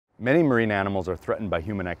Many marine animals are threatened by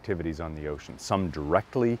human activities on the ocean, some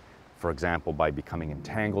directly, for example, by becoming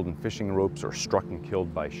entangled in fishing ropes or struck and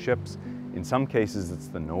killed by ships. In some cases, it's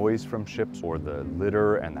the noise from ships or the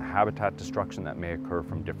litter and the habitat destruction that may occur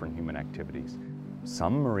from different human activities.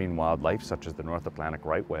 Some marine wildlife, such as the North Atlantic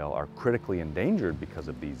right whale, are critically endangered because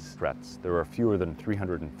of these threats. There are fewer than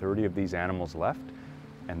 330 of these animals left,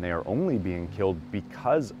 and they are only being killed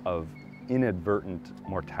because of inadvertent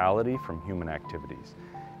mortality from human activities.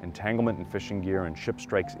 Entanglement in fishing gear and ship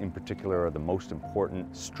strikes in particular are the most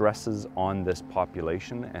important stresses on this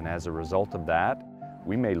population, and as a result of that,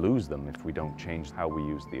 we may lose them if we don't change how we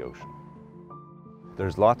use the ocean.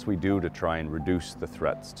 There's lots we do to try and reduce the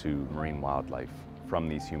threats to marine wildlife from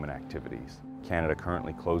these human activities. Canada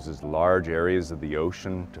currently closes large areas of the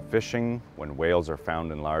ocean to fishing when whales are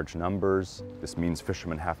found in large numbers. This means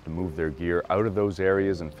fishermen have to move their gear out of those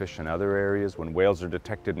areas and fish in other areas. When whales are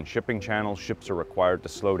detected in shipping channels, ships are required to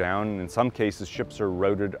slow down. And in some cases, ships are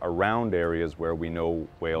routed around areas where we know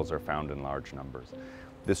whales are found in large numbers.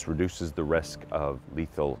 This reduces the risk of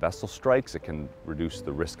lethal vessel strikes. It can reduce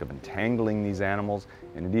the risk of entangling these animals,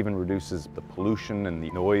 and it even reduces the pollution and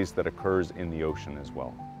the noise that occurs in the ocean as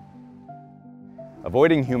well.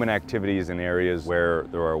 Avoiding human activities in areas where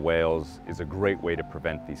there are whales is a great way to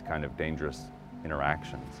prevent these kind of dangerous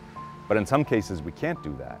interactions. But in some cases, we can't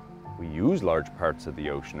do that. We use large parts of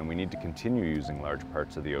the ocean, and we need to continue using large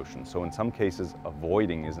parts of the ocean. So in some cases,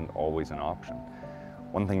 avoiding isn't always an option.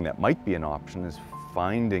 One thing that might be an option is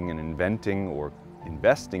finding and inventing or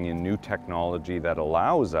investing in new technology that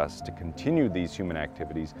allows us to continue these human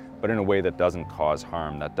activities, but in a way that doesn't cause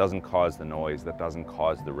harm, that doesn't cause the noise, that doesn't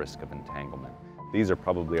cause the risk of entanglement. These are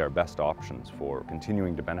probably our best options for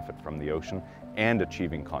continuing to benefit from the ocean and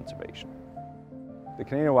achieving conservation. The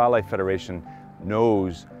Canadian Wildlife Federation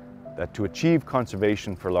knows that to achieve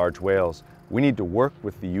conservation for large whales, we need to work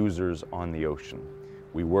with the users on the ocean.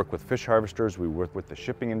 We work with fish harvesters, we work with the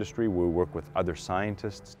shipping industry, we work with other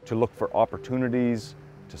scientists to look for opportunities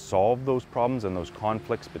to solve those problems and those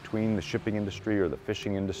conflicts between the shipping industry or the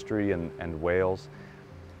fishing industry and whales.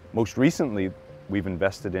 Most recently, we've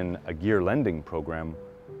invested in a gear lending program.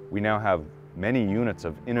 We now have many units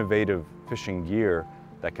of innovative fishing gear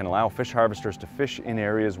that can allow fish harvesters to fish in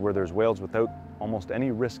areas where there's whales without almost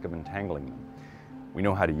any risk of entangling them. We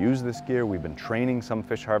know how to use this gear. We've been training some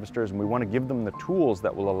fish harvesters, and we want to give them the tools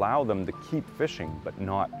that will allow them to keep fishing but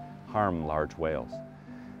not harm large whales.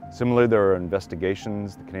 Similarly, there are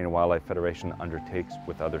investigations the Canadian Wildlife Federation undertakes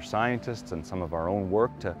with other scientists and some of our own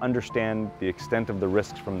work to understand the extent of the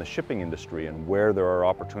risks from the shipping industry and where there are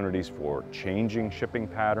opportunities for changing shipping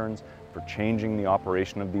patterns, for changing the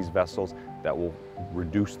operation of these vessels that will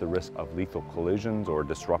reduce the risk of lethal collisions or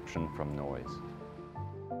disruption from noise.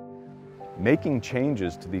 Making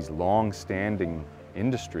changes to these long-standing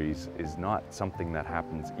industries is not something that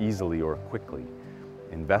happens easily or quickly.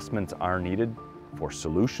 Investments are needed for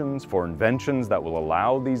solutions, for inventions that will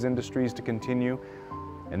allow these industries to continue.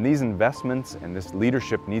 And these investments and this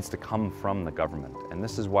leadership needs to come from the government. And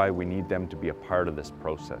this is why we need them to be a part of this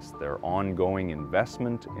process. Their ongoing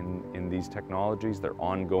investment in these technologies, their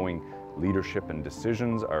ongoing leadership and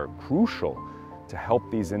decisions are crucial to help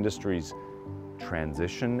these industries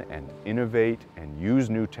transition and innovate and use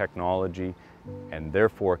new technology, and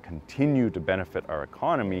therefore continue to benefit our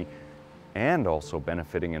economy and also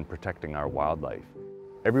benefiting and protecting our wildlife.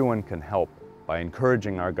 Everyone can help by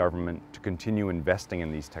encouraging our government to continue investing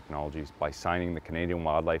in these technologies by signing the Canadian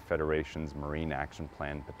Wildlife Federation's Marine Action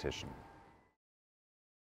Plan petition.